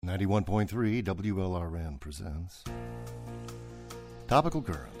91.3 WLRN presents Topical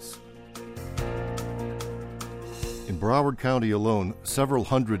Currents. In Broward County alone, several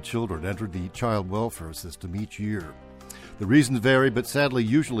hundred children enter the child welfare system each year. The reasons vary, but sadly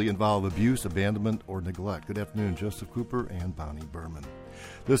usually involve abuse, abandonment, or neglect. Good afternoon, Joseph Cooper and Bonnie Berman.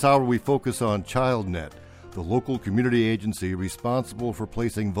 This hour we focus on ChildNet, the local community agency responsible for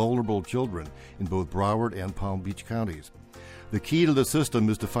placing vulnerable children in both Broward and Palm Beach counties. The key to the system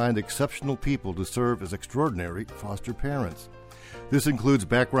is to find exceptional people to serve as extraordinary foster parents. This includes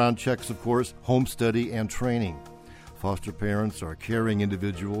background checks, of course, home study, and training. Foster parents are caring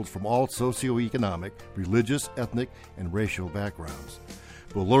individuals from all socioeconomic, religious, ethnic, and racial backgrounds.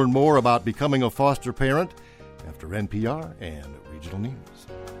 We'll learn more about becoming a foster parent after NPR and regional news.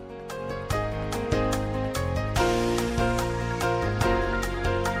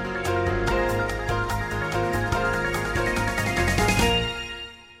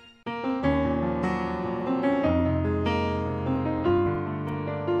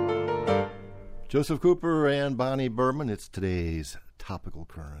 Joseph Cooper and Bonnie Berman. It's today's Topical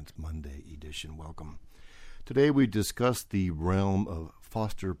Currents Monday edition. Welcome. Today we discuss the realm of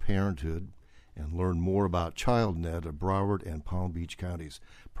foster parenthood and learn more about ChildNet of Broward and Palm Beach counties.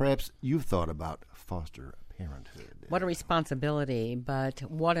 Perhaps you've thought about foster parenthood. What a responsibility, but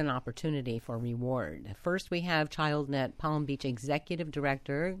what an opportunity for reward. First, we have ChildNet Palm Beach Executive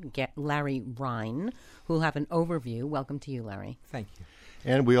Director Larry Rhine, who will have an overview. Welcome to you, Larry. Thank you.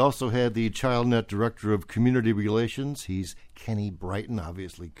 And we also had the ChildNet Director of Community Relations. He's Kenny Brighton.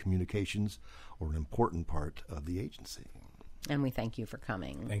 Obviously, communications are an important part of the agency. And we thank you for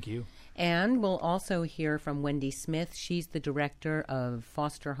coming. Thank you. And we'll also hear from Wendy Smith. She's the Director of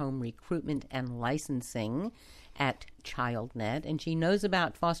Foster Home Recruitment and Licensing at ChildNet. And she knows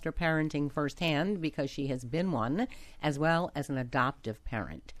about foster parenting firsthand because she has been one, as well as an adoptive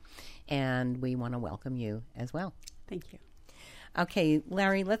parent. And we want to welcome you as well. Thank you. Okay,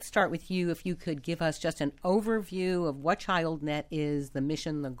 Larry, let's start with you. If you could give us just an overview of what ChildNet is, the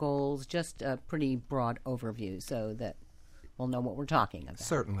mission, the goals, just a pretty broad overview so that we'll know what we're talking about.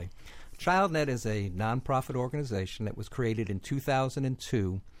 Certainly. ChildNet is a nonprofit organization that was created in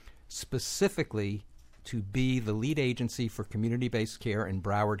 2002 specifically to be the lead agency for community-based care in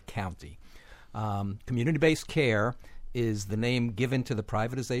Broward County. Community-based care is the name given to the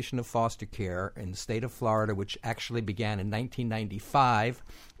privatization of foster care in the state of Florida, which actually began in 1995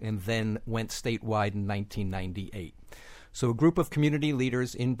 and then went statewide in 1998. So a group of community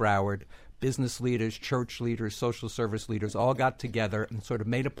leaders in Broward, business leaders, church leaders, social service leaders, all got together and sort of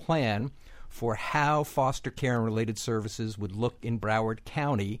made a plan for how foster care and related services would look in Broward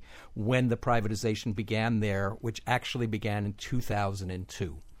County when the privatization began there, which actually began in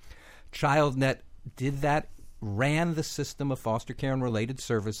 2002. ChildNet did that, ran the system of foster care and related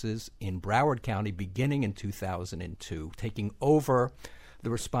services in Broward County beginning in 2002, taking over the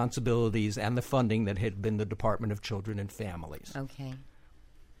responsibilities and the funding that had been the Department of Children and Families. Okay.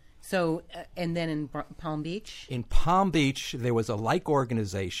 So, and then in Palm Beach? In Palm Beach, there was a like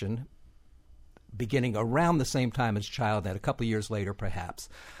organization beginning around the same time as ChildNet, a couple of years later perhaps.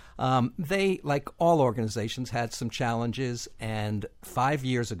 They, like all organizations, had some challenges, and 5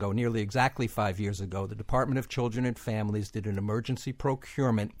 years ago, nearly exactly 5 years ago, the Department of Children and Families did an emergency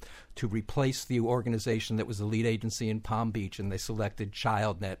procurement to replace the organization that was the lead agency in Palm Beach, and they selected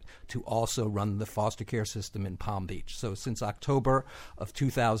ChildNet to also run the foster care system in Palm Beach. So since October of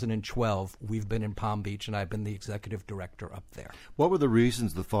 2012, we've been in Palm Beach, and I've been the executive director up there. What were the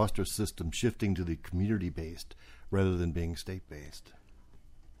reasons the foster system shifting to the community-based rather than being state-based?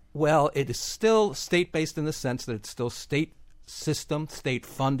 Well, it is still state-based in the sense that it's still state system,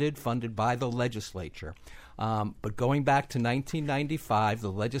 state-funded, funded by the legislature. But going back to 1995,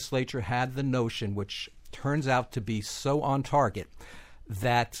 the legislature had the notion, which turns out to be so on target,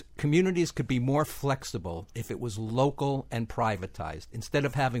 that communities could be more flexible if it was local and privatized. Instead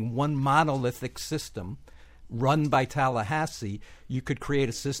of having one monolithic system run by Tallahassee, you could create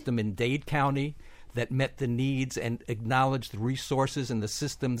a system in Dade County that met the needs and acknowledged the resources and the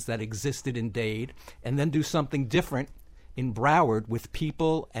systems that existed in Dade, and then do something different in Broward with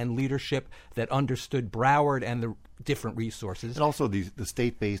people and leadership that understood Broward and the different resources. And also the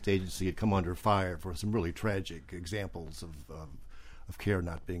state-based agency had come under fire for some really tragic examples of care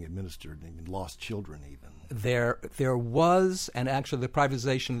not being administered and lost children even. There was, and actually the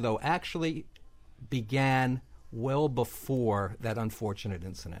privatization, though, actually began well before that unfortunate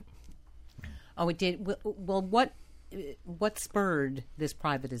incident. Oh, it did. Well, what spurred this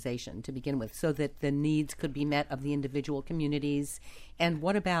privatization to begin with so that the needs could be met of the individual communities? And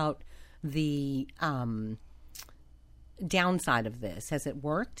what about the downside of this? Has it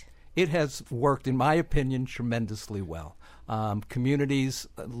worked? It has worked, in my opinion, tremendously well. Communities,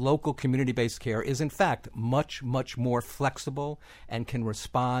 local community-based care is, in fact, much, much more flexible and can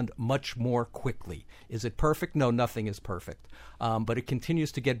respond much more quickly. Is it perfect? No, nothing is perfect. But it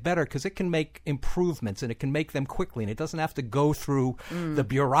continues to get better because it can make improvements, and it can make them quickly, and it doesn't have to go through the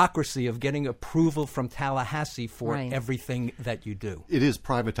bureaucracy of getting approval from Tallahassee for everything that you do. It is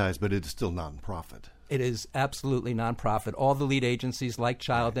privatized, but it is still nonprofit. It is absolutely nonprofit. All the lead agencies, like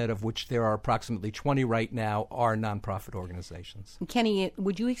ChildNet, of which there are approximately 20 right now, are nonprofit organizations. Kenny,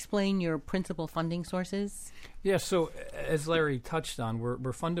 would you explain your principal funding sources? Yeah, so as Larry touched on,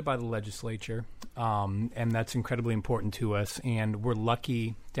 we're funded by the legislature, and that's incredibly important to us. And we're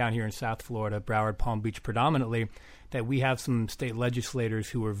lucky down here in South Florida, Broward, Palm Beach predominantly, that we have some state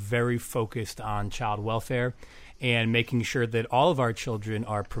legislators who are very focused on child welfare and making sure that all of our children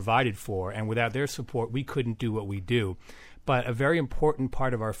are provided for. And without their support, we couldn't do what we do. But a very important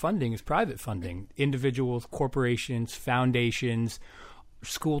part of our funding is private funding. Individuals, corporations, foundations,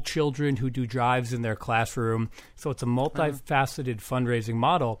 school children who do drives in their classroom. So it's a multifaceted fundraising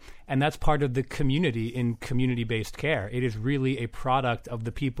model, and that's part of the community in community-based care. It is really a product of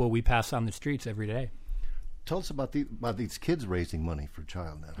the people we pass on the streets every day. Tell us about these kids raising money for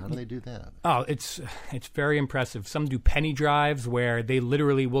ChildNet. How do they do that? Oh, it's very impressive. Some do penny drives where they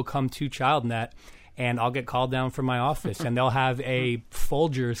literally will come to ChildNet, and I'll get called down from my office, and they'll have a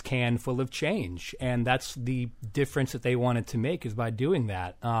Folgers can full of change. And that's the difference that they wanted to make, is by doing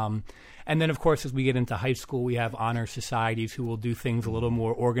that. And then, of course, as we get into high school, we have honor societies who will do things a little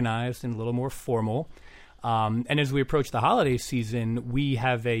more organized and a little more formal. And as we approach the holiday season, we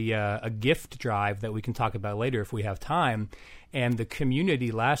have a gift drive that we can talk about later if we have time. And the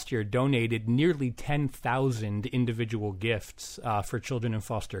community last year donated nearly 10,000 individual gifts for children in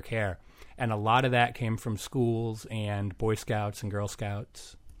foster care. And a lot of that came from schools and Boy Scouts and Girl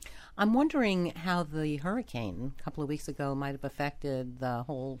Scouts. I'm wondering how the hurricane a couple of weeks ago might have affected the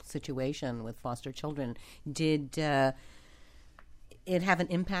whole situation with foster children. Did it have an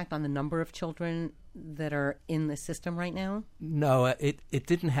impact on the number of children that are in the system right now? No, it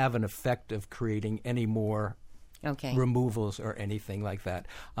didn't have an effect of creating any more removals or anything like that.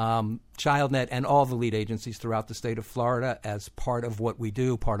 ChildNet and all the lead agencies throughout the state of Florida, as part of what we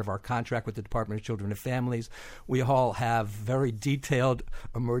do, part of our contract with the Department of Children and Families, we all have very detailed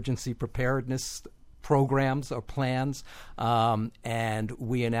emergency preparedness programs or plans, and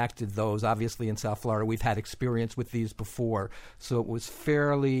we enacted those. Obviously, in South Florida, we've had experience with these before, so it was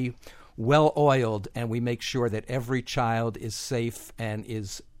fairly well-oiled, and we make sure that every child is safe and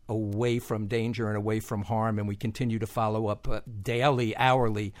is away from danger and away from harm, and we continue to follow up daily,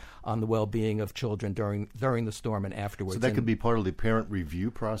 hourly on the well-being of children during the storm and afterwards. So that could be part of the parent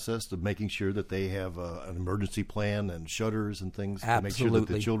review process of making sure that they have an emergency plan and shutters and things to make sure that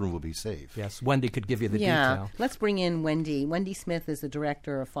the children will be safe. Yes, Wendy could give you the detail. Let's bring in Wendy. Wendy Smith is the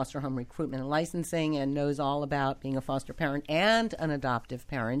Director of Foster Home Recruitment and Licensing and knows all about being a foster parent and an adoptive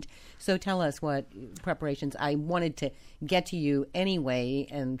parent. So tell us what preparations. I wanted to get to you anyway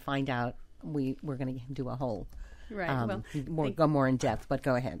and find out. We're going to do a whole go more in depth, but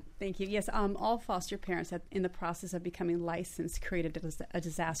go ahead. Thank you. Yes, all foster parents in the process of becoming licensed created a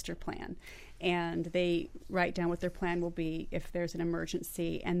disaster plan, and they write down what their plan will be if there's an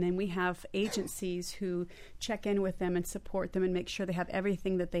emergency, and then we have agencies who check in with them and support them and make sure they have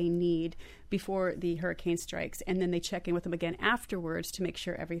everything that they need before the hurricane strikes, and then they check in with them again afterwards to make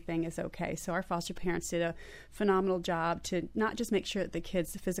sure everything is okay. So our foster parents did a phenomenal job to not just make sure that the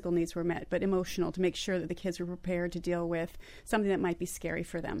kids' physical needs were met, but emotional, to make sure that the kids were prepared to deal with something that might be scary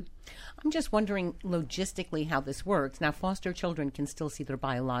for them. I'm just wondering logistically how this works. Now, foster children can still see their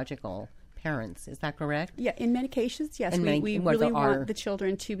biological parents. Is that correct? Yeah, in many cases, yes. We really want the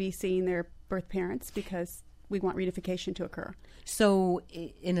children to be seeing their birth parents because we want reunification to occur. So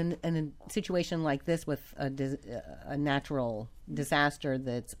in a situation like this with a natural disaster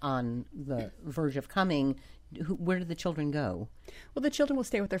that's on the verge of coming, where do the children go? Well, the children will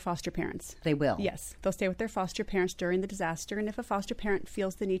stay with their foster parents. They will? Yes. They'll stay with their foster parents during the disaster, and if a foster parent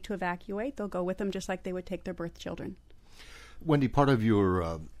feels the need to evacuate, they'll go with them just like they would take their birth children. Wendy, part of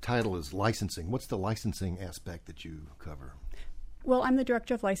your title is licensing. What's the licensing aspect that you cover? Well, I'm the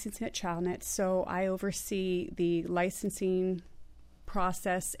Director of Licensing at ChildNet, so I oversee the licensing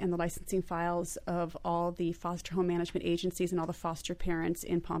process and the licensing files of all the foster home management agencies and all the foster parents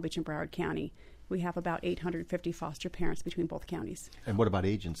in Palm Beach and Broward County. We have about 850 foster parents between both counties. And what about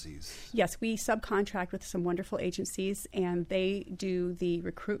agencies? Yes, we subcontract with some wonderful agencies, and they do the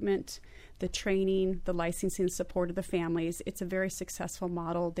recruitment, the training, the licensing, support of the families. It's a very successful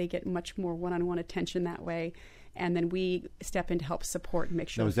model. They get much more one-on-one attention that way. and then we step in to help support and make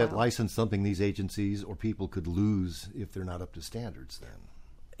sure. Now, is that license something these agencies or people could lose if they're not up to standards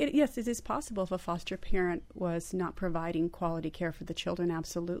then? Yes, it is possible if a foster parent was not providing quality care for the children.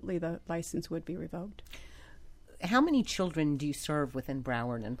 Absolutely, the license would be revoked. How many children do you serve within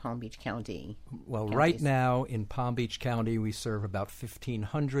Broward and Palm Beach County? Well, counties? Right now in Palm Beach County, we serve about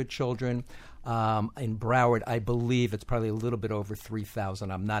 1,500 children. In Broward, I believe it's probably a little bit over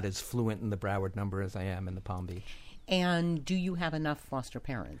 3,000. I'm not as fluent in the Broward number as I am in the Palm Beach. And do you have enough foster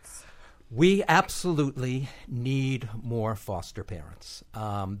parents? We absolutely need more foster parents.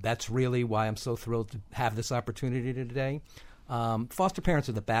 That's really why I'm so thrilled to have this opportunity today. Foster parents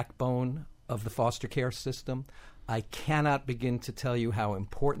are the backbone of the foster care system. I cannot begin to tell you how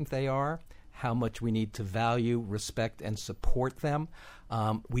important they are, how much we need to value, respect, and support them.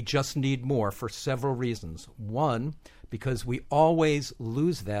 We just need more for several reasons. One, because we always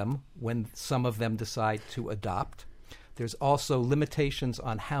lose them when some of them decide to adopt. There's also limitations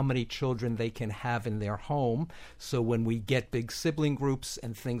on how many children they can have in their home. So when we get big sibling groups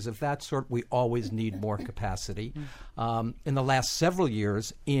and things of that sort, we always need more capacity. In the last several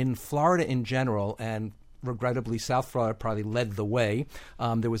years, in Florida in general, and regrettably South Florida probably led the way,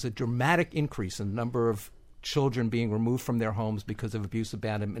 there was a dramatic increase in the number of children being removed from their homes because of abuse,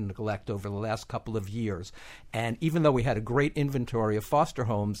 abandonment, and neglect over the last couple of years. And even though we had a great inventory of foster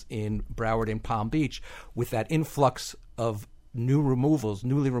homes in Broward and Palm Beach, with that influx of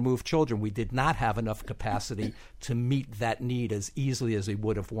newly removed children, we did not have enough capacity to meet that need as easily as we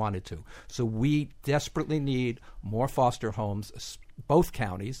would have wanted to. So we desperately need more foster homes, both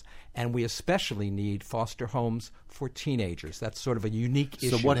counties, and we especially need foster homes for teenagers. That's sort of a unique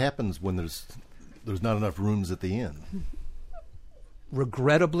issue. So what happens when there's not enough rooms at the inn?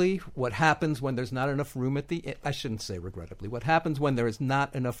 Regrettably, what happens when there's not enough room at the inn, I shouldn't say regrettably, what happens when there is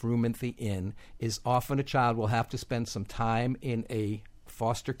not enough room at the inn is often a child will have to spend some time in a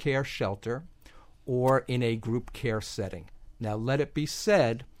foster care shelter or in a group care setting. Now, let it be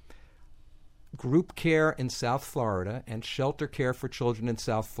said, group care in South Florida and shelter care for children in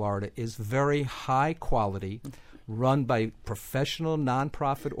South Florida is very high quality, run by professional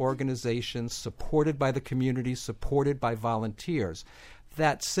nonprofit organizations, supported by the community, supported by volunteers.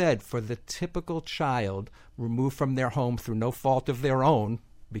 That said, for the typical child removed from their home through no fault of their own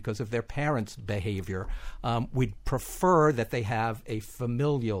because of their parents' behavior, we'd prefer that they have a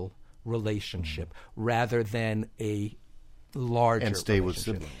familial relationship rather than a larger and stay with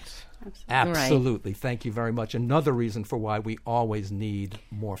relationship. siblings. Absolutely. Right. Thank you very much. Another reason for why we always need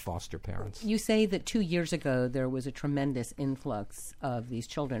more foster parents. You say that 2 years ago there was a tremendous influx of these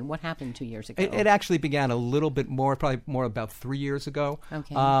children. What happened 2 years ago? It actually began a little bit more, probably more about 3 years ago.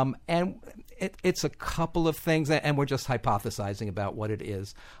 Okay. And it's a couple of things, and we're just hypothesizing about what it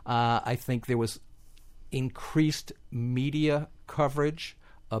is. I think there was increased media coverage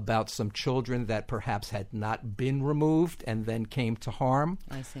about some children that perhaps had not been removed and then came to harm.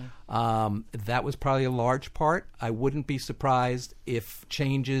 I see. That was probably a large part. I wouldn't be surprised if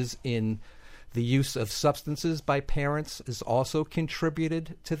changes in the use of substances by parents has also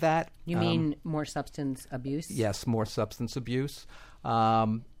contributed to that. You mean more substance abuse? Yes, more substance abuse.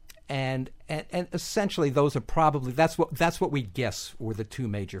 And essentially those are probably, that's what we guess were the two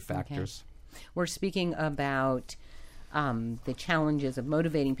major factors. Okay. We're speaking about the challenges of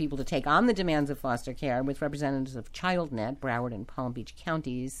motivating people to take on the demands of foster care with representatives of ChildNet, Broward and Palm Beach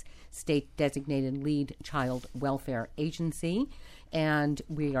counties, state-designated lead child welfare agency. And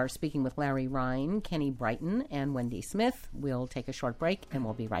we are speaking with Larry Ryan, Kenny Brighton, and Wendy Smith. We'll take a short break, and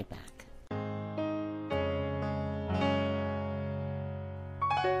we'll be right back.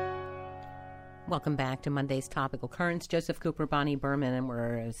 Welcome back to Monday's Topical Currents. Joseph Cooper, Bonnie Berman, and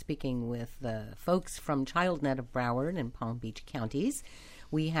we're speaking with the folks from ChildNet of Broward and Palm Beach counties.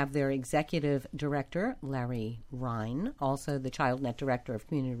 We have their executive director, Larry Ryan, also the ChildNet director of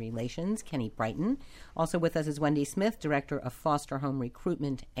community relations, Kenny Brighton. Also with us is Wendy Smith, director of foster home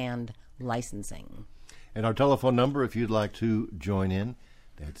recruitment and licensing. And our telephone number, if you'd like to join in,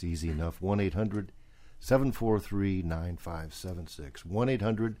 that's easy enough,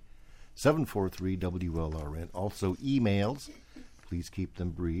 1-800-743-9576, 1-800-743-WLRN. Also emails, please keep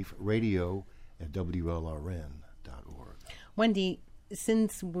them brief, radio@WLRN.org. Wendy,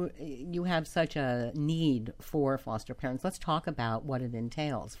 since you have such a need for foster parents, let's talk about what it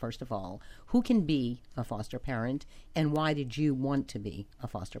entails. First of all, who can be a foster parent, and why did you want to be a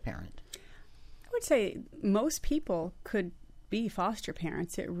foster parent? I would say most people could be foster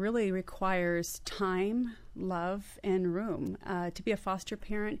parents. It really requires time, love, and room. To be a foster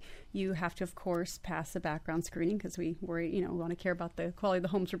parent, you have to, of course, pass a background screening because we worry, we want to care about the quality of the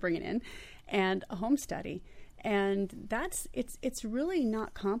homes we're bringing in, and a home study. And it's really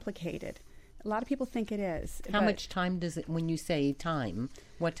not complicated. A lot of people think it is. How much time does it, when you say time,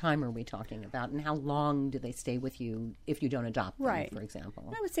 what time are we talking about? And how long do they stay with you if you don't adopt them, for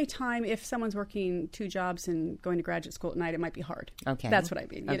example? I would say time, if someone's working 2 jobs and going to graduate school at night, it might be hard. Okay. That's what I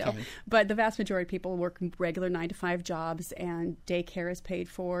mean, you know. But the vast majority of people work regular 9-to-5 jobs, and daycare is paid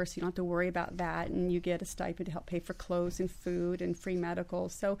for, so you don't have to worry about that. And you get a stipend to help pay for clothes and food and free medical.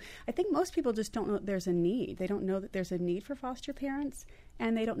 So I think most people just don't know that there's a need. They don't know that there's a need for foster parents,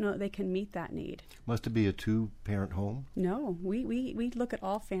 and they don't know that they can meet that need. Must it be a 2-parent home? No, we look at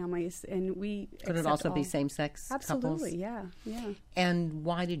all families, and we could it also be same-sex couples? Absolutely, yeah. And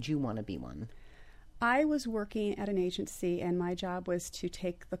why did you want to be one? I was working at an agency, and my job was to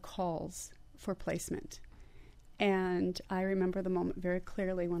take the calls for placement. And I remember the moment very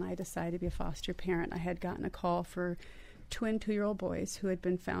clearly when I decided to be a foster parent. I had gotten a call for twin 2-year-old boys who had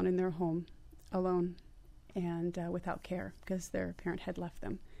been found in their home alone and without care because their parent had left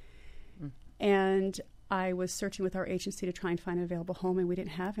them. And I was searching with our agency to try and find an available home, and we didn't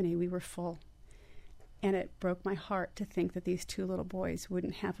have any. We were full. And it broke my heart to think that these 2 little boys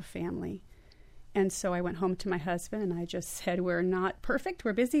wouldn't have a family. And so I went home to my husband, and I just said, we're not perfect,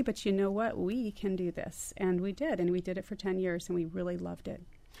 we're busy, but you know what? We can do this. And we did it for 10 years, and we really loved it.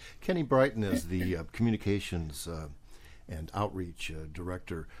 Kenny Brighton is the communications and outreach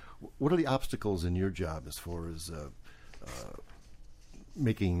director. What are the obstacles in your job as far as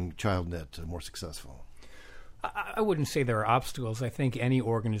making ChildNet more successful? I wouldn't say there are obstacles. I think any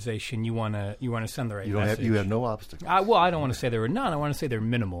organization you want to send the right message. You have no obstacles. Well, I don't want to say there are none. I want to say they're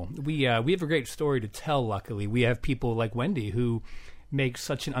minimal. We have a great story to tell. Luckily, we have people like Wendy who make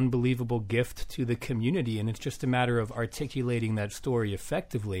such an unbelievable gift to the community, and it's just a matter of articulating that story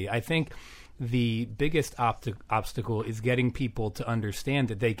effectively. I think the biggest obstacle is getting people to understand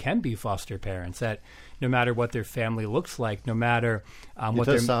that they can be foster parents, that no matter what their family looks like, no matter what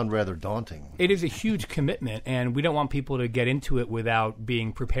does sound rather daunting. It is a huge commitment, and we don't want people to get into it without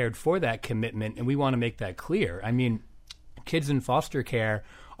being prepared for that commitment, and we want to make that clear. I mean, kids in foster care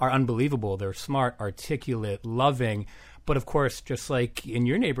are unbelievable. They're smart, articulate, loving. But of course, just like in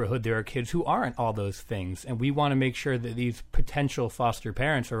your neighborhood, there are kids who aren't all those things. And we want to make sure that these potential foster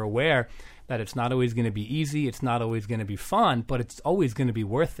parents are aware that it's not always going to be easy, it's not always going to be fun, but it's always going to be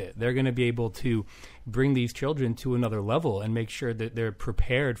worth it. They're going to be able to bring these children to another level and make sure that they're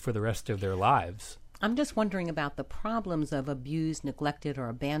prepared for the rest of their lives. I'm just wondering about the problems of abused, neglected, or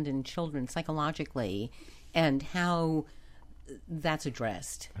abandoned children psychologically and how that's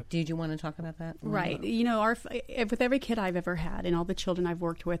addressed. Did you want to talk about that? Right. You know, with every kid I've ever had and all the children I've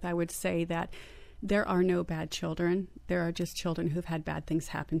worked with, I would say that there are no bad children. There are just children who've had bad things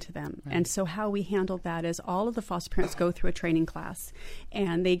happen to them. Right. And so how we handle that is all of the foster parents go through a training class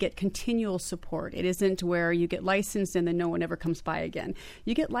and they get continual support. It isn't where you get licensed and then no one ever comes by again.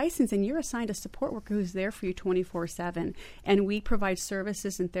 You get licensed and you're assigned a support worker who's there for you 24/7. And we provide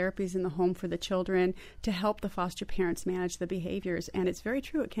services and therapies in the home for the children to help the foster parents manage the behaviors. And it's very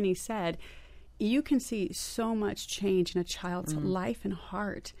true what Kenny said. You can see so much change in a child's life and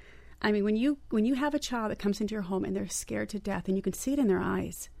heart. I mean, when you have a child that comes into your home and they're scared to death and you can see it in their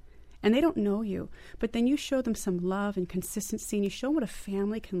eyes and they don't know you, but then you show them some love and consistency and you show them what a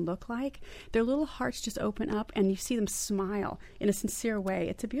family can look like, their little hearts just open up and you see them smile in a sincere way.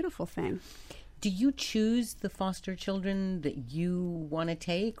 It's a beautiful thing. Do you choose the foster children that you want to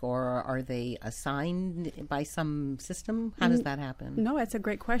take, or are they assigned by some system? How does that happen? No, that's a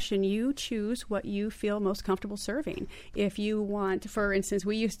great question. You choose what you feel most comfortable serving. If you want, for instance,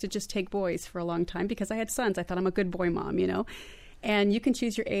 we used to just take boys for a long time because I had sons. I thought I'm a good boy mom, you know. And you can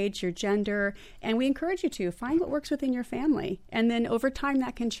choose your age, your gender, and we encourage you to find what works within your family. And then over time,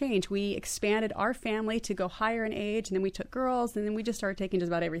 that can change. We expanded our family to go higher in age, and then we took girls, and then we just started taking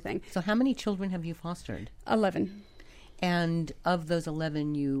just about everything. So how many children have you fostered? 11. And of those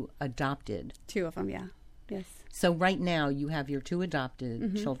 11, you adopted? 2 of them, yeah. Yes. So right now you have your 2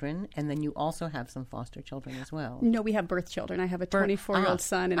 adopted children, and then you also have some foster children as well. No, we have birth children. I have a 24-year-old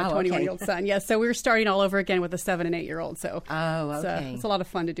son and a 21-year-old son. Yes, so we were starting all over again with a 7- and 8-year-old. So, it's a lot of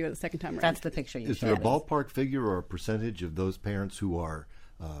fun to do it the second time around. That's the picture you showed. Is there a ballpark figure or a percentage of those parents who are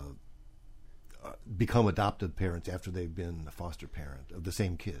become adopted parents after they've been a foster parent of the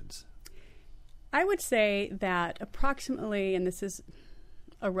same kids? I would say that approximately, and this is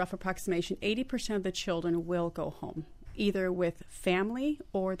a rough approximation, 80% of the children will go home either with family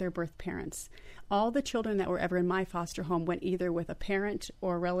or their birth parents. All the children that were ever in my foster home went either with a parent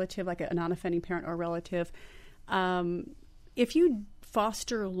or a relative, like a non-offending parent or relative. If you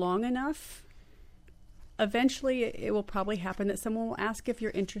foster long enough, eventually it will probably happen that someone will ask if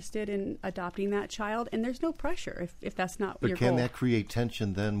you're interested in adopting that child, and there's no pressure if that's not your goal. But can that create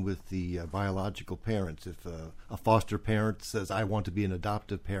tension then with the biological parents? If a foster parent says, I want to be an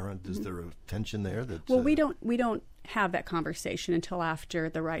adoptive parent, is there a tension there? Well, we don't have that conversation until after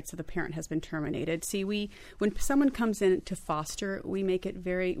the rights of the parent has been terminated. See, when someone comes in to foster, we make it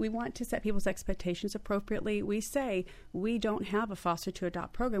we want to set people's expectations appropriately. We say we don't have a foster to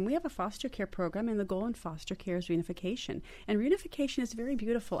adopt program. We have a foster care program, and the goal in foster care is reunification. And reunification is very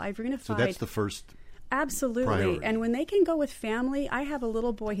beautiful. I've reunified. So that's the first Absolutely. priority. And when they can go with family, I have a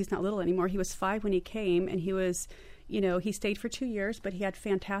little boy. He's not little anymore. He was 5 when he came, and he was, he stayed for 2 years, but he had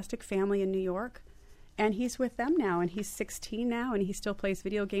fantastic family in New York. And he's with them now, and he's 16 now, and he still plays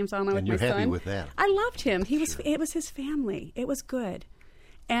video games online with my son. And you're happy with that? I loved him. It was his family. It was good.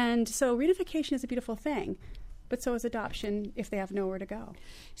 And so reunification is a beautiful thing, but so is adoption if they have nowhere to go.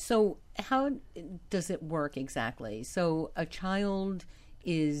 So how does it work exactly? So a child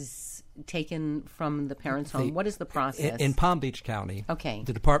is taken from the parents' home. What is the process? In Palm Beach County, Okay.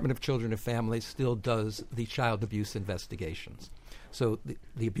 the Department of Children and Families still does the child abuse investigations. So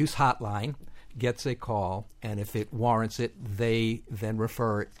the abuse hotline gets a call, and if it warrants it, they then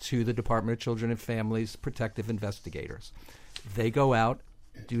refer it to the Department of Children and Families protective investigators. They go out,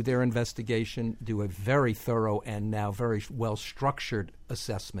 do their investigation, do a very thorough and now very well-structured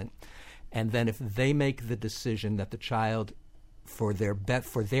assessment, and then if they make the decision that the child, for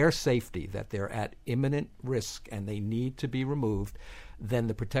their safety, that they're at imminent risk and they need to be removed, then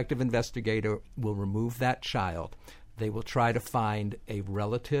the protective investigator will remove that child. They will try to find a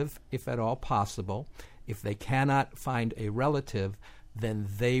relative, if at all possible. If they cannot find a relative, then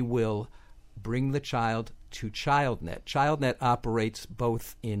they will bring the child to ChildNet. ChildNet operates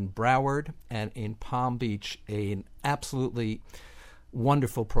both in Broward and in Palm Beach, an absolutely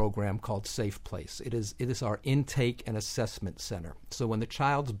wonderful program called Safe Place. It is our intake and assessment center. So when the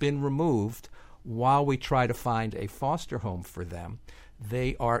child's been removed, while we try to find a foster home for them,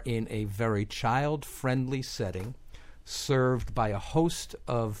 they are in a very child-friendly setting, served by a host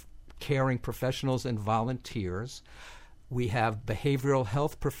of caring professionals and volunteers. We have behavioral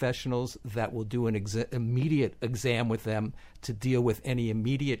health professionals that will do an immediate exam with them to deal with any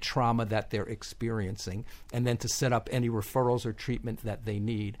immediate trauma that they're experiencing, and then to set up any referrals or treatment that they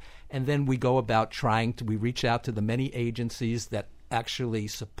need. And then we go about we reach out to the many agencies that actually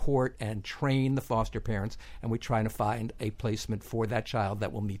support and train the foster parents, and we try to find a placement for that child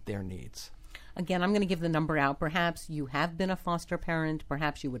that will meet their needs. Again, I'm going to give the number out. Perhaps you have been a foster parent.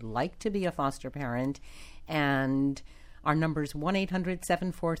 Perhaps you would like to be a foster parent. And our number is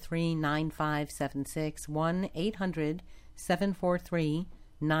 1-800-743-9576,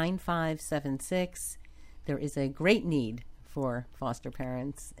 1-800-743-9576. There is a great need for foster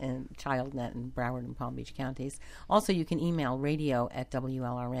parents in ChildNet in Broward and Palm Beach counties. Also, you can email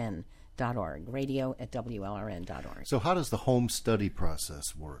radio@WLRN.org, radio@WLRN.org. So how does the home study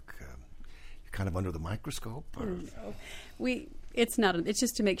process work? Kind of under the microscope? It's not. It's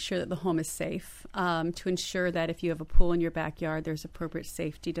just to make sure that the home is safe, to ensure that if you have a pool in your backyard, there's appropriate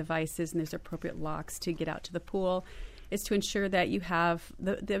safety devices and there's appropriate locks to get out to the pool. It's to ensure that you have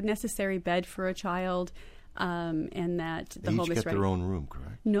the necessary bed for a child, and that the home is ready. They each get their own room,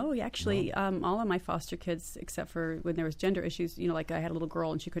 correct? No, actually, all of my foster kids, except for when there was gender issues, like I had a little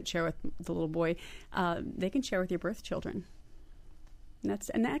girl and she couldn't share with the little boy, they can share with your birth children.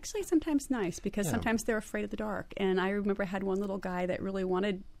 And actually sometimes nice, because sometimes they're afraid of the dark. And I remember I had one little guy that really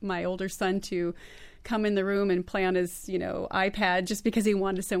wanted my older son to come in the room and play on his, iPad just because he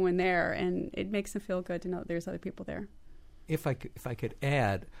wanted someone there. And it makes him feel good to know that there's other people there. If I could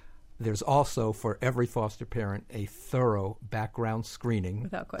add, there's also for every foster parent a thorough background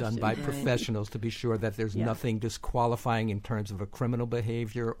screening done by professionals to be sure that there's nothing disqualifying in terms of a criminal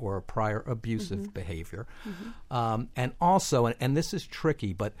behavior or a prior abusive behavior. And also, and this is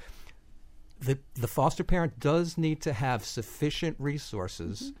tricky, but the foster parent does need to have sufficient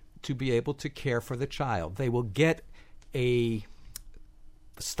resources to be able to care for the child. They will get a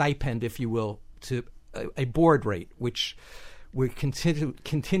stipend, if you will, to a board rate, which we're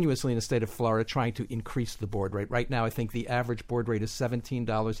continuously in the state of Florida trying to increase the board rate. Right now, I think the average board rate is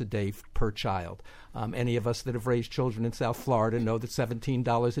 $17 a day per child. Any of us that have raised children in South Florida know that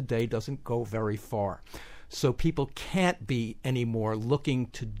 $17 a day doesn't go very far. So people can't be anymore looking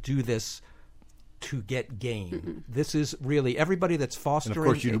to do this to get gain. This is really everybody that's fostering. And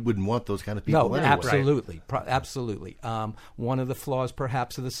of course, you wouldn't want those kind of people No, anyway. absolutely. Absolutely. One of the flaws,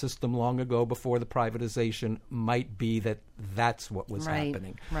 perhaps, of the system long ago before the privatization might be that that's what was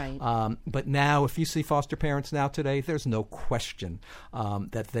happening. Right. But now, if you see foster parents now today, there's no question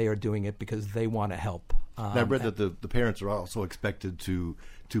that they are doing it because they want to help. And I read that the parents are also expected to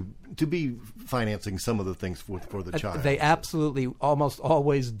be financing some of the things for the child. They absolutely almost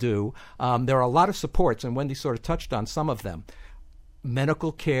always do. There are a lot of supports, and Wendy sort of touched on some of them.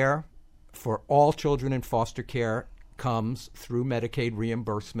 Medical care for all children in foster care comes through Medicaid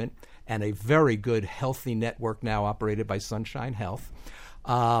reimbursement and a very good healthy network now operated by Sunshine Health.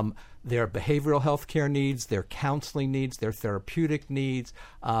 Their behavioral health care needs, their counseling needs, their therapeutic needs,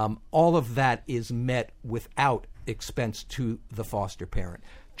 all of that is met without expense to the foster parent.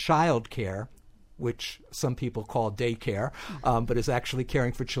 Child care, which some people call daycare, but is actually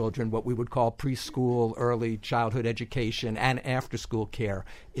caring for children, what we would call preschool, early childhood education, and after-school care,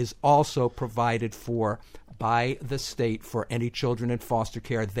 is also provided for by the state for any children in foster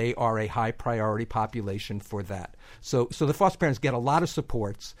care. They are a high priority population for that. So the foster parents get a lot of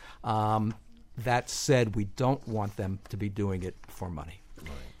supports. That said, we don't want them to be doing it for money.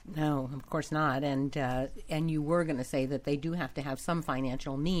 No, of course not. And you were going to say that they do have to have some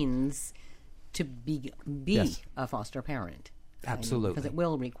financial means to be Yes. a foster parent. Absolutely. Because it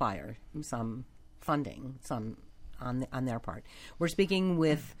will require some funding, some on their part. We're speaking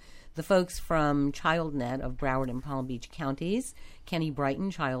with the folks from ChildNet of Broward and Palm Beach counties, Kenny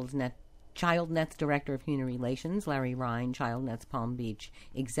Brighton, ChildNet's Director of Human Relations, Larry Ryan, ChildNet's Palm Beach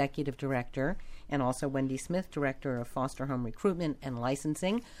Executive Director, and also Wendy Smith, Director of Foster Home Recruitment and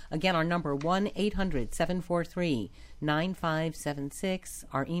Licensing. Again, our number 1-800-743-9576.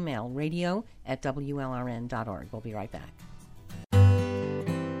 Our email, radio@WLRN.org. We'll be right back.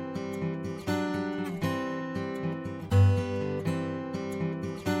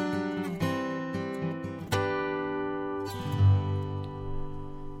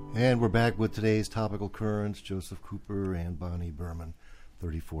 And we're back with today's Topical Currents. Joseph Cooper and Bonnie Berman,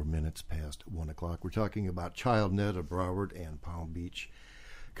 34 minutes past 1 o'clock. We're talking about ChildNet of Broward and Palm Beach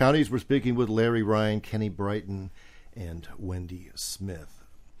counties. We're speaking with Larry Ryan, Kenny Brighton, and Wendy Smith.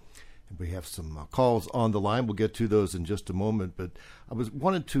 And we have some calls on the line. We'll get to those in just a moment. But I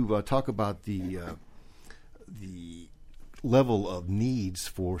wanted to talk about the level of needs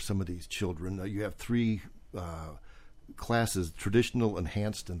for some of these children. You have three classes: traditional,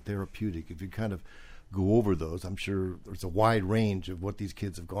 enhanced, and therapeutic. If you kind of go over those, I'm sure there's a wide range of what these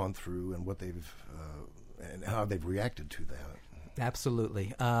kids have gone through and what they've and how they've reacted to that.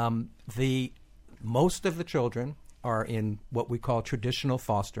 Absolutely. Most of the children are in what we call traditional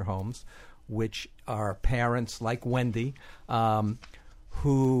foster homes, which are parents like Wendy,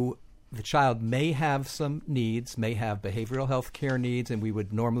 who the child may have some needs, may have behavioral health care needs, and we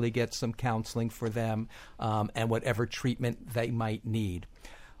would normally get some counseling for them and whatever treatment they might need.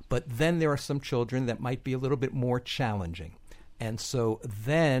 But then there are some children that might be a little bit more challenging. And so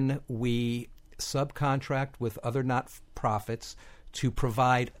then we subcontract with other not-for-profits to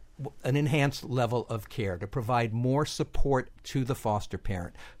provide an enhanced level of care, to provide more support to the foster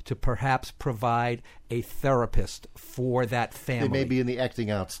parent, to perhaps provide a therapist for that family. They may be in the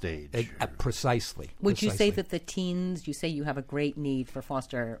acting out stage. Precisely. Would you say that the teens, you say you have a great need for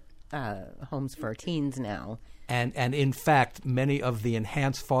foster homes for teens now? And in fact, many of the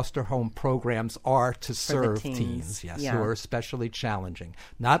enhanced foster home programs are to serve teens, yes, who are especially challenging.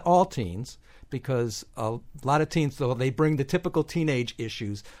 Not all teens, because a lot of teens, though they bring the typical teenage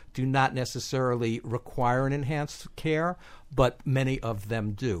issues, do not necessarily require an enhanced care, but many of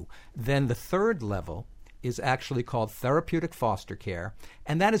them do. Then the third level is actually called therapeutic foster care,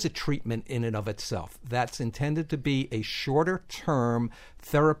 and that is a treatment in and of itself. That's intended to be a shorter-term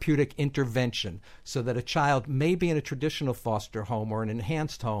therapeutic intervention so that a child may be in a traditional foster home or an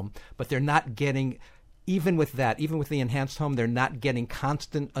enhanced home, but they're not getting, even with that, even with the enhanced home, they're not getting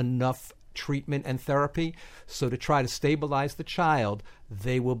constant enough treatment and therapy. So to try to stabilize the child,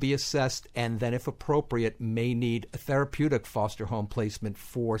 they will be assessed and then, if appropriate, may need a therapeutic foster home placement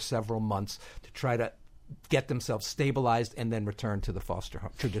for several months to try to get themselves stabilized and then return to the foster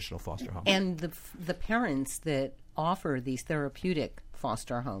home, traditional foster home. And the parents that offer these therapeutic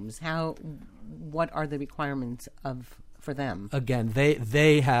foster homes, what are the requirements for them? Again,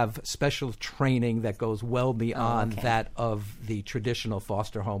 they have special training that goes well beyond that of the traditional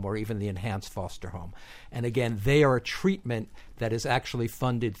foster home or even the enhanced foster home. And again, they are a treatment that is actually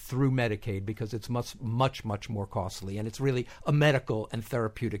funded through Medicaid because it's much, much, much more costly. And it's really a medical and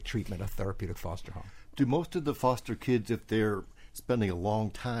therapeutic treatment, a therapeutic foster home. Do most of the foster kids, if they're spending a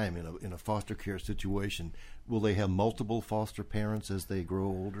long time in a foster care situation, will they have multiple foster parents as they grow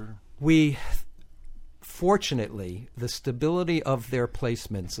older? Fortunately, the stability of their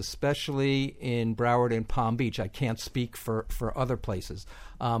placements, especially in Broward and Palm Beach, I can't speak for other places,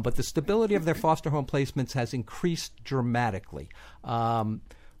 but the stability of their foster home placements has increased dramatically.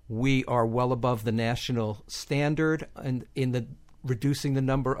 We are well above the national standard in the reducing the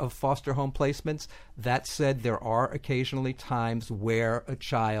number of foster home placements. That said, there are occasionally times where a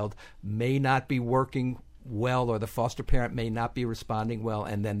child may not be working well, or the foster parent may not be responding well,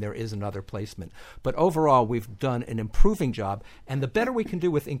 and then there is another placement. But overall, we've done an improving job, and the better we can do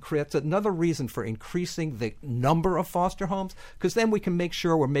with that's another reason for increasing the number of foster homes, because then we can make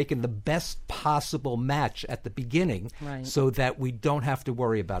sure we're making the best possible match at the beginning, so that we don't have to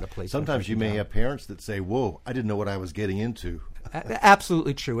worry about a placement. Sometimes you may have parents that say, whoa, I didn't know what I was getting into.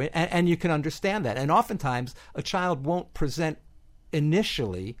 Absolutely true, and you can understand that. And oftentimes, a child won't present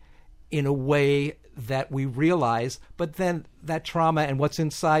initially in a way that we realize, but then that trauma and what's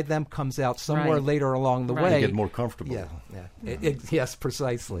inside them comes out somewhere later along the way. They get more comfortable. Yes,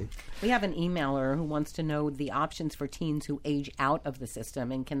 precisely. We have an emailer who wants to know the options for teens who age out of the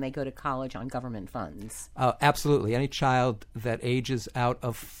system, and can they go to college on government funds? Absolutely. Any child that ages out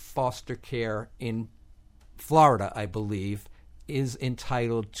of foster care in Florida, I believe, is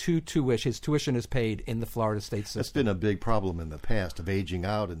entitled to tuition. His tuition is paid in the Florida state system. That's been a big problem in the past, of aging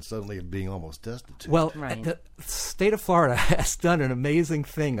out and suddenly being almost destitute. Well, the state of Florida has done an amazing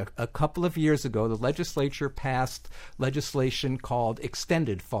thing. A couple of years ago, the legislature passed legislation called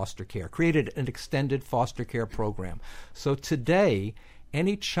extended foster care, created an extended foster care program. So today,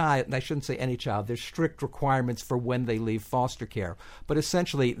 any child, and I shouldn't say any child, there's strict requirements for when they leave foster care, but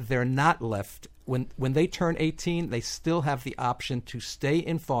essentially they're not left. When they turn 18, they still have the option to stay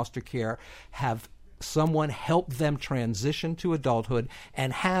in foster care, have someone help them transition to adulthood,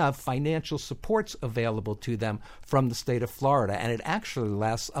 and have financial supports available to them from the state of Florida. And it actually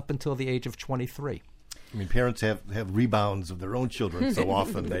lasts up until the age of 23. I mean, parents have rebounds of their own children so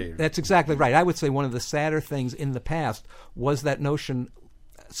often. That's exactly right. I would say one of the sadder things in the past was that notion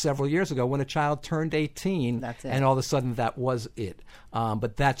several years ago when a child turned 18, and all of a sudden that was it.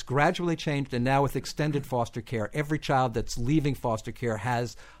 But that's gradually changed, and now with extended foster care, every child that's leaving foster care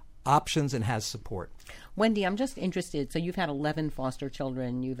has options and has support. Wendy, I'm just interested. So you've had 11 foster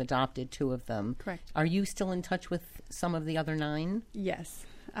children. You've adopted 2 of them. Correct. Are you still in touch with some of the other 9? Yes.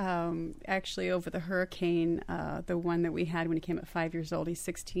 Actually, over the hurricane, the one that we had when he came at 5 years old, he's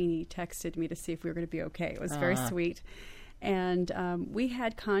 16, he texted me to see if we were going to be okay. It was very sweet. And we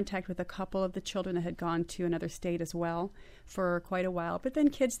had contact with a couple of the children that had gone to another state as well for quite a while. But then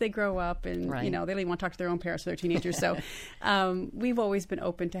kids, they grow up and, they don't even want to talk to their own parents when they're teenagers. So we've always been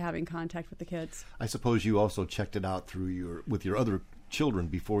open to having contact with the kids. I suppose you also checked it out with your other children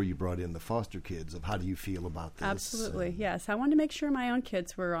before you brought in the foster kids, of how do you feel about this? Absolutely, yes. I wanted to make sure my own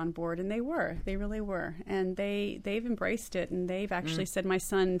kids were on board, and they were. They really were. And they've embraced it, and they've actually said, my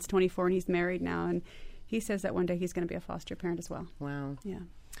son's 24 and he's married now, and he says that one day he's going to be a foster parent as well. Wow. Yeah.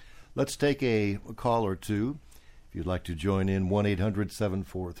 Let's take a call or two. If you'd like to join in,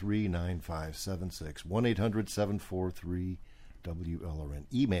 1-800-743-9576. 1-800-743-WLRN.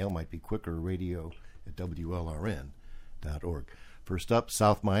 Email might be quicker, radio@WLRN.org. First up,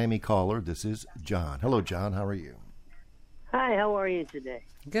 South Miami caller. This is John. Hello, John. How are you? Hi, how are you today?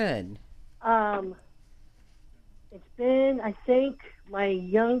 Good. It's been, I think, my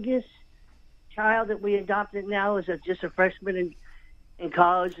youngest child that we adopted now is just a freshman in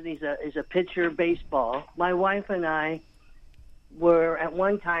college, and he's a pitcher of baseball. My wife and I were at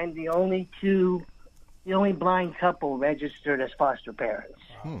one time the only blind couple registered as foster parents.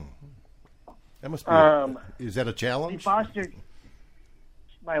 That must be. Is that a challenge? We fostered.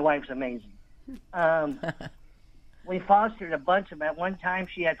 My wife's amazing. We fostered a bunch of them. At one time,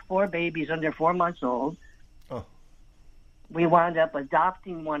 she had 4 babies under 4 months old. We wound up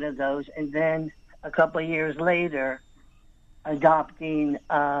adopting one of those, and then a couple of years later, adopting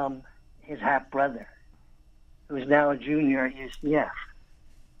his half-brother, who's now a junior at UCF.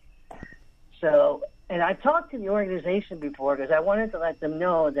 So, and I've talked to the organization before because I wanted to let them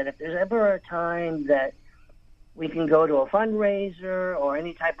know that if there's ever a time that we can go to a fundraiser or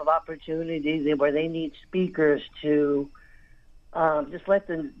any type of opportunity where they need speakers to just let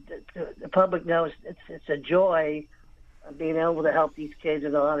the public know it's a joy of being able to help these kids,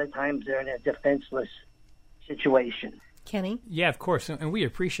 and a lot of times they're in a defenseless situation. Kenny? Yeah, of course, and we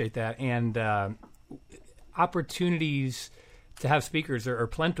appreciate that. And opportunities to have speakers are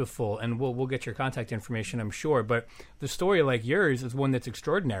plentiful, and we'll get your contact information, I'm sure. But the story like yours is one that's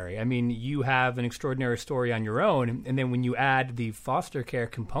extraordinary. I mean, you have an extraordinary story on your own, and then when you add the foster care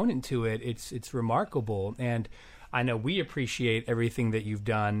component to it, it's remarkable. And I know we appreciate everything that you've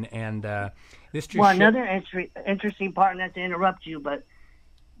done. And this just another interesting part, not to interrupt you, but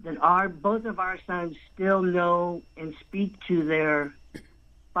that both of our sons still know and speak to their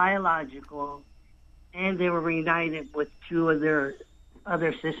biological, and they were reunited with two of their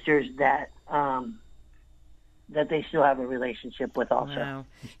other sisters that they still have a relationship with also. Wow.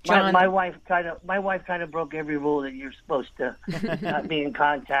 John, my wife kind of broke every rule that you're supposed to not be in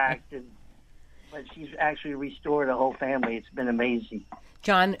contact, but she's actually restored a whole family. It's been amazing.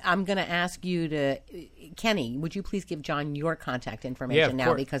 John, I'm going to ask you to, Kenny, would you please give John your contact information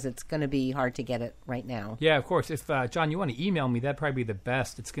now, because it's going to be hard to get it right now. Yeah, of course. If, John, you want to email me, that'd probably be the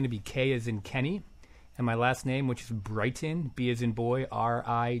best. It's going to be K as in Kenny, and my last name, which is Brighton, B as in boy,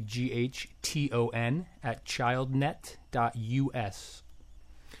 RIGHTON, at childnet.us.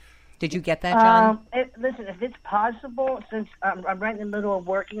 Did you get that, John? Listen, if it's possible, since I'm right in the middle of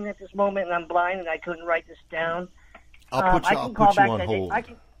working at this moment and I'm blind and I couldn't write this down, I'll put you on hold.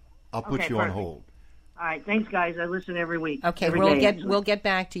 I'll put you on hold. All right, thanks, guys. I listen every week. Okay, we'll get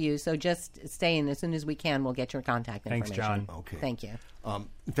back to you. So just stay in as soon as we can. We'll get your contact information. Thanks, John. Okay. Thank you.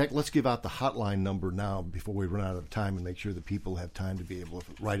 In fact, let's give out the hotline number now before we run out of time, and make sure that people have time to be able to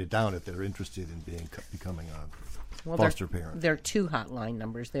write it down if they're interested in becoming a foster parent. There are two hotline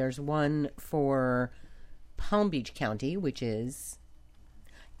numbers. There's one for Palm Beach County, which is.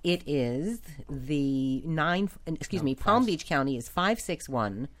 It is the Palm Beach County is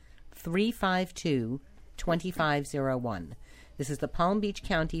 561-352-2501. This is the Palm Beach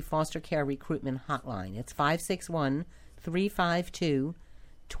County Foster Care Recruitment Hotline. It's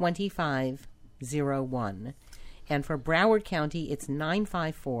 561-352-2501. And for Broward County, it's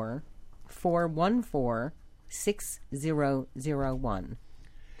 954-414-6001.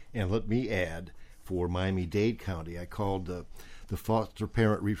 And let me add, for Miami-Dade County, I called the Foster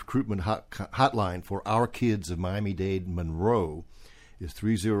Parent Recruitment Hotline for our kids of Miami-Dade Monroe is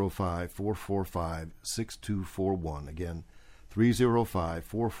 305-445-6241. Again,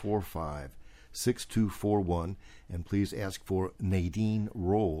 305-445-6241. And please ask for Nadine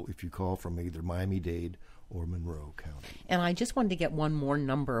Roll if you call from either Miami-Dade or Monroe County. And I just wanted to get one more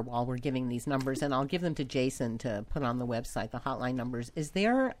number while we're giving these numbers, and I'll give them to Jason to put on the website, the hotline numbers. Is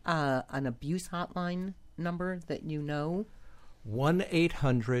there an abuse hotline number that you know?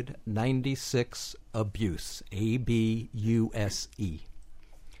 1-800-96-ABUSE, ABUSE.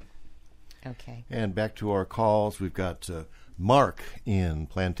 Okay. And back to our calls. We've got Mark in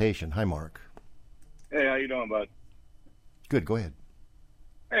Plantation. Hi, Mark. Hey, how you doing, bud? Good. Go ahead.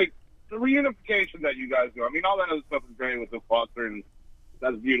 Hey, the reunification that you guys do, I mean, all that other stuff is great with the foster, and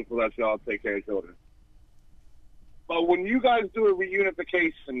that's beautiful that y'all take care of children. But when you guys do a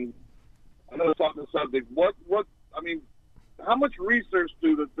reunification, I know it's off the subject, how much research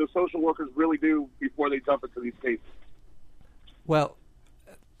do the social workers really do before they jump into these cases? Well,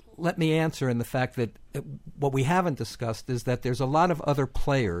 let me answer in the fact that what we haven't discussed is that there's a lot of other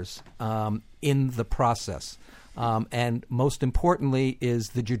players in the process. And most importantly is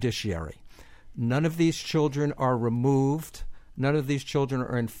the judiciary. None of these children are removed. None of these children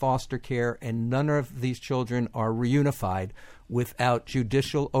are in foster care, and none of these children are reunified without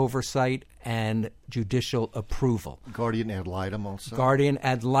judicial oversight and judicial approval. Guardian ad litem also? Guardian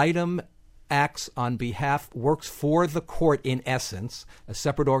ad litem works for the court in essence, a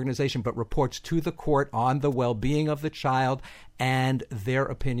separate organization, but reports to the court on the well-being of the child and their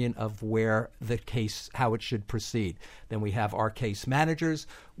opinion of where the case, how it should proceed. Then we have our case managers.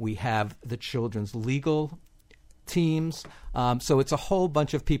 We have the children's legal teams. So it's a whole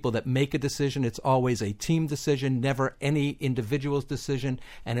bunch of people that make a decision. It's always a team decision, never any individual's decision,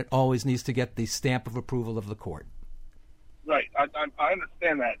 and it always needs to get the stamp of approval of the court. Right. I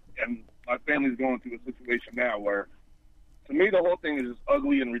understand that, and my family's going through a situation now where, to me, the whole thing is just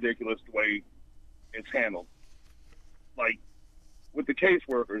ugly and ridiculous the way it's handled. Like, with the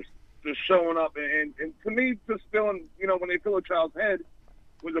caseworkers just showing up, and to me, just filling, when they fill a child's head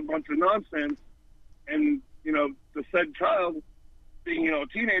with a bunch of nonsense, and, the said child being, a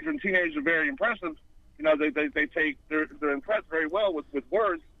teenager, and teenagers are very impressive, they're impressed very well with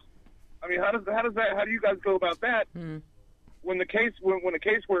words. I mean, how do you guys go about that when a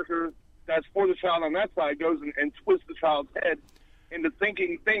caseworker that's for the child on that side goes and twists the child's head into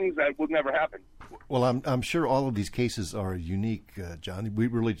thinking things that would never happen? Well, I'm sure all of these cases are unique, John.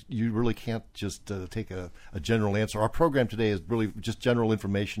 You really can't just take a general answer. Our program today is really just general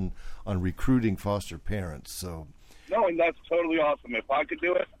information on recruiting foster parents. So No, and that's totally awesome. If I could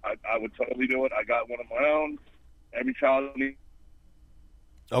do it, I would totally do it. I got one of my own. Every child needs.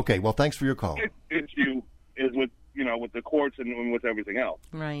 Okay, well, thanks for your call. Issue is with the courts and with everything else.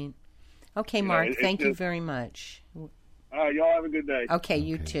 Right. Okay, Mark, thank you very much. Y'all have a good day. Okay,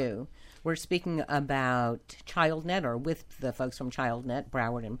 you too. We're speaking about ChildNet, or with the folks from ChildNet,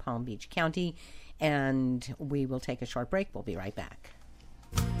 Broward and Palm Beach County, and we will take a short break. We'll be right back.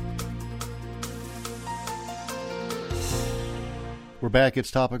 We're back. It's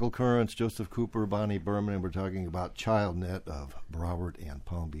Topical Currents. Joseph Cooper, Bonnie Berman, and we're talking about ChildNet of Broward and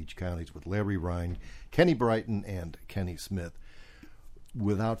Palm Beach counties with Larry Ryan, Kenny Brighton, and Kenny Smith.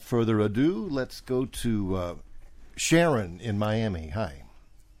 Without further ado, let's go to Sharon in Miami. Hi.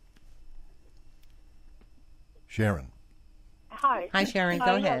 Sharon. Hi. Hi, Sharon.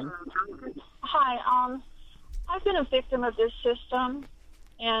 Go ahead. Hi. I've been a victim of this system,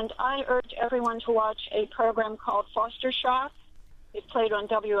 and I urge everyone to watch a program called Foster Shock. It played on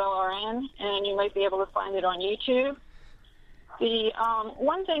WLRN, and you might be able to find it on YouTube. The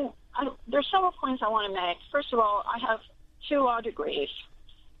one thing, there's several points I want to make. First of all, I have 2 law degrees,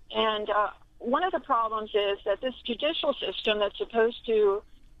 and one of the problems is that this judicial system that's supposed to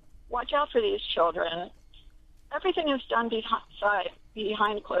watch out for these children, everything is done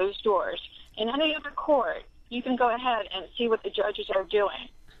behind closed doors. In any other court, you can go ahead and see what the judges are doing,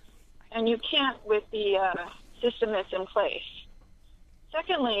 and you can't with the system that's in place.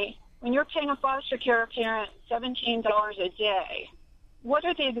 Secondly, when you're paying a foster care parent $17 a day, what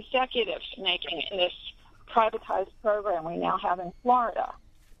are the executives making in this privatized program we now have in Florida?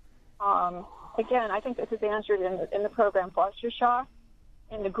 Again, I think this is answered in the program Foster Shock.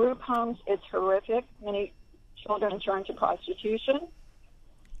 In the group homes, it's horrific. Many children turn to prostitution.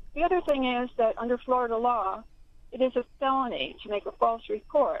 The other thing is that under Florida law, it is a felony to make a false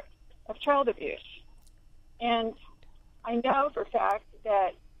report of child abuse. And I know for a fact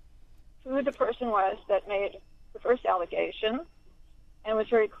that who the person was that made the first allegation, and was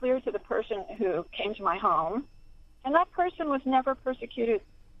very clear to the person who came to my home, and that person was never prosecuted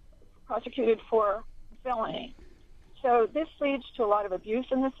for felony. So this leads to a lot of abuse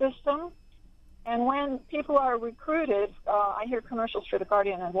in the system, and when people are recruited, I hear commercials for the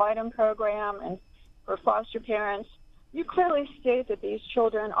Guardian Ad Litem program and for foster parents, you clearly state that these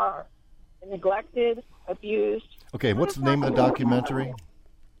children are neglected, abused. Okay, what's the name of the documentary?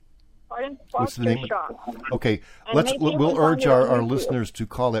 Pardon? What's the name? Shock. Okay, And we'll urge our listeners to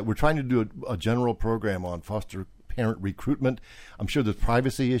call that. We're trying to do a general program on foster parent recruitment. I'm sure there's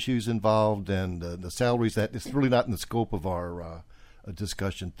privacy issues involved and the salaries. That it's really not in the scope of our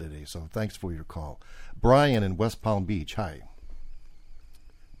discussion today. So thanks for your call, Brian in West Palm Beach. Hi,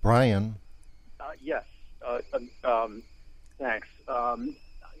 Brian. Yes. Thanks.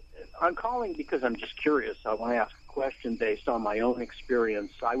 I'm calling because I'm just curious. I want to ask a question based on my own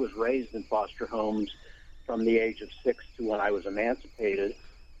experience. I was raised in foster homes from the age of 6 to when I was emancipated,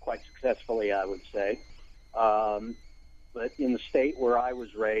 quite successfully, I would say. But in the state where I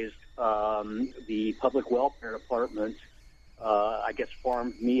was raised, the public welfare department, I guess,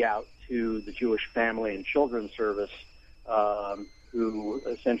 farmed me out to the Jewish Family and Children's Service, who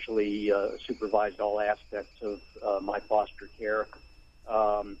essentially supervised all aspects of my foster care.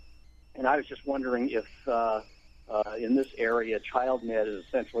 And I was just wondering if in this area ChildNet is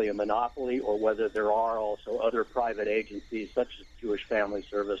essentially a monopoly, or whether there are also other private agencies such as the Jewish Family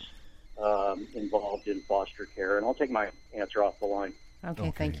Service involved in foster care. And I'll take my answer off the line.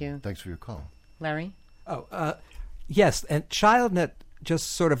 Okay, thank you. Thanks for your call. Larry? Yes, and ChildNet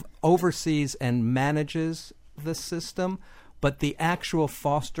just sort of oversees and manages the system, but the actual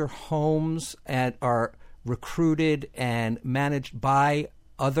foster homes are recruited and managed by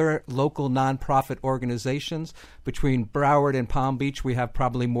other local nonprofit organizations. Between Broward and Palm Beach, we have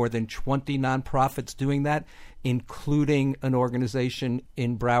probably more than 20 nonprofits doing that, including an organization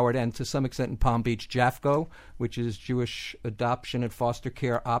in Broward and to some extent in Palm Beach, JAFCO, which is Jewish Adoption and Foster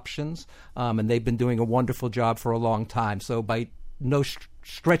Care Options, and they've been doing a wonderful job for a long time. So by no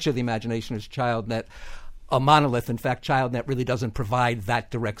stretch of the imagination is ChildNet a monolith. In fact, ChildNet really doesn't provide that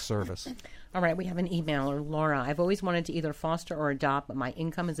direct service. All right, we have an emailer, Laura. I've always wanted to either foster or adopt, but my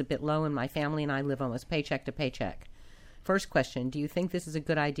income is a bit low and my family and I live almost paycheck to paycheck. First question, do you think this is a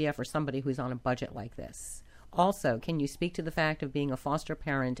good idea for somebody who's on a budget like this? Also, can you speak to the fact of being a foster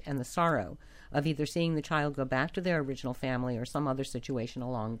parent and the sorrow of either seeing the child go back to their original family or some other situation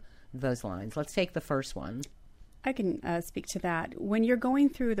along those lines? Let's take the first one. I can speak to that. When you're going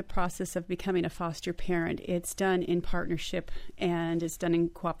through the process of becoming a foster parent, it's done in partnership and it's done in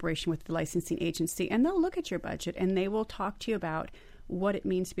cooperation with the licensing agency. And they'll look at your budget and they will talk to you about what it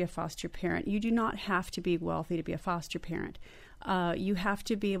means to be a foster parent. You do not have to be wealthy to be a foster parent. You have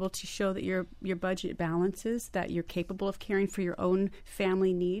to be able to show that your budget balances, that you're capable of caring for your own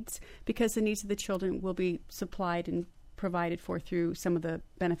family needs, because the needs of the children will be supplied and provided for through some of the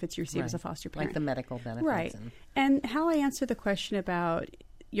benefits you receive as a foster parent. Like the medical benefits. Right. And how I answer the question about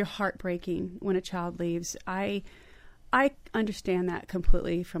your heartbreaking when a child leaves, I understand that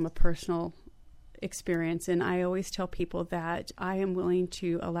completely from a personal experience, and I always tell people that I am willing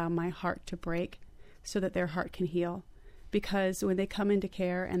to allow my heart to break so that their heart can heal. Because when they come into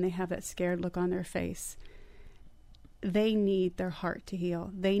care and they have that scared look on their face, they need their heart to heal.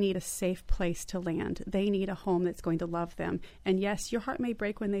 They need a safe place to land. They need a home that's going to love them. And yes, your heart may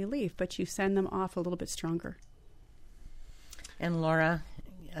break when they leave, but you send them off a little bit stronger. And Laura,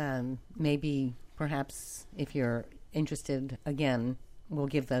 maybe perhaps if you're interested, again, we'll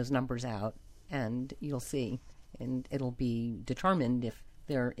give those numbers out and you'll see. And it'll be determined if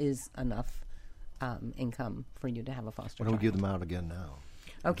there is enough income for you to have a foster child. Why don't we give them out again now?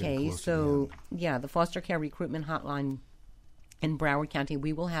 Okay, so the foster care recruitment hotline in Broward County,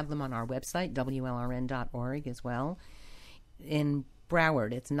 we will have them on our website, WLRN.org as well. In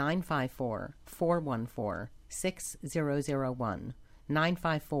Broward, it's 954-414-6001,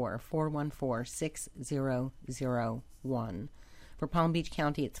 954-414-6001. For Palm Beach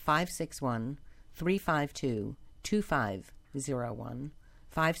County, it's 561-352-2501.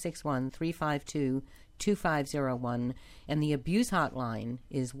 561-352-2501, and the abuse hotline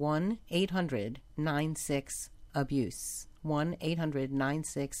is 1-800-96-ABUSE,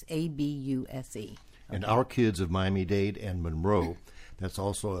 1-800-96-ABUSE. And our kids of Miami-Dade and Monroe, that's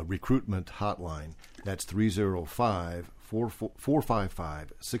also a recruitment hotline. That's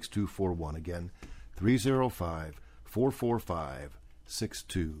 305-455-6241. Again,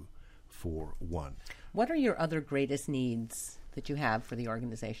 305-445-6241. What are your other greatest needs that you have for the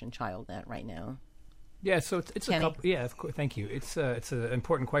organization ChildNet right now? Yeah, so it's a couple. Yeah, of course, thank you. It's an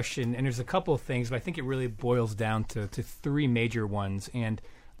important question, and there's a couple of things, but I think it really boils down to three major ones. And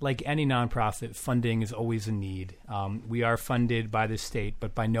like any nonprofit, funding is always a need. We are funded by the state,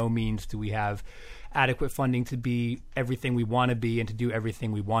 but by no means do we have adequate funding to be everything we want to be and to do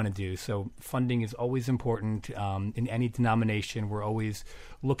everything we want to do. So funding is always important. In any denomination, we're always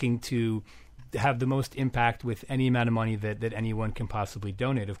looking to have the most impact with any amount of money that anyone can possibly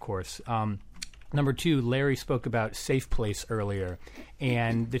donate, of course. Number two, Larry spoke about Safe Place earlier,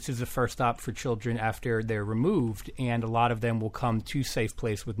 and this is the first stop for children after they're removed, and a lot of them will come to Safe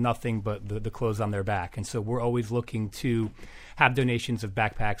Place with nothing but the clothes on their back. And so we're always looking to have donations of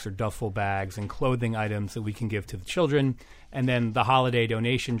backpacks or duffel bags and clothing items that we can give to the children. And then the holiday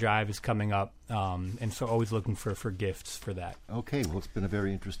donation drive is coming up, and so always looking for gifts for that. Okay, well, it's been a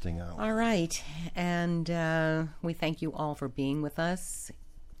very interesting hour. All right, and we thank you all for being with us.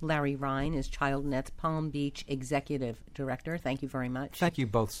 Larry Ryan is ChildNet's Palm Beach Executive Director. Thank you very much. Thank you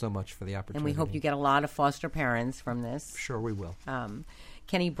both so much for the opportunity. And we hope you get a lot of foster parents from this. Sure we will.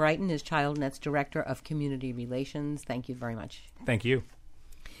 Kenny Brighton is ChildNet's Director of Community Relations. Thank you very much. Thank you.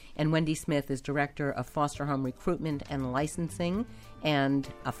 And Wendy Smith is Director of Foster Home Recruitment and Licensing, and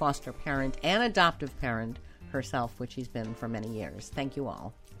a foster parent and adoptive parent herself, which she's been for many years. Thank you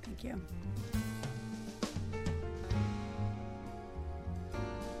all. Thank you.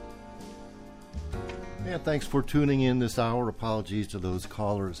 And thanks for tuning in this hour. Apologies to those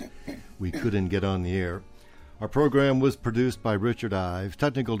callers we couldn't get on the air. Our program was produced by Richard Ives.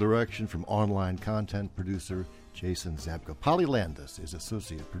 Technical direction from online content producer Jason Zabka. Polly Landis is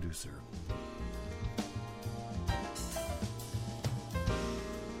associate producer.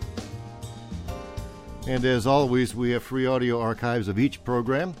 And as always, we have free audio archives of each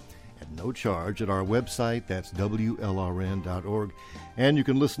program at no charge at our website. That's WLRN.org. And you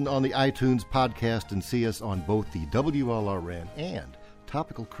can listen on the iTunes podcast and see us on both the WLRN and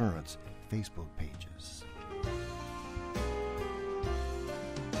Topical Currents Facebook pages.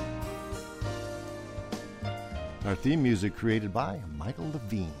 Our theme music created by Michael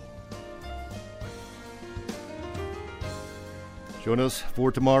Levine. Join us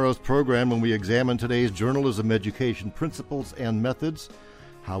for tomorrow's program when we examine today's journalism education principles and methods.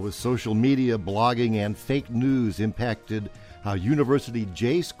 How has social media, blogging, and fake news impacted how University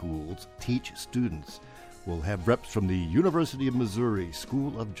J schools teach students? We'll have reps from the University of Missouri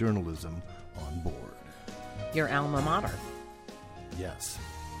School of Journalism on board. Your alma mater. Yes.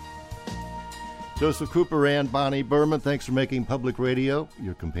 Joseph Cooper and Bonnie Berman, thanks for making public radio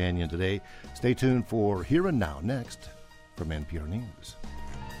your companion today. Stay tuned for Here and Now next from NPR News.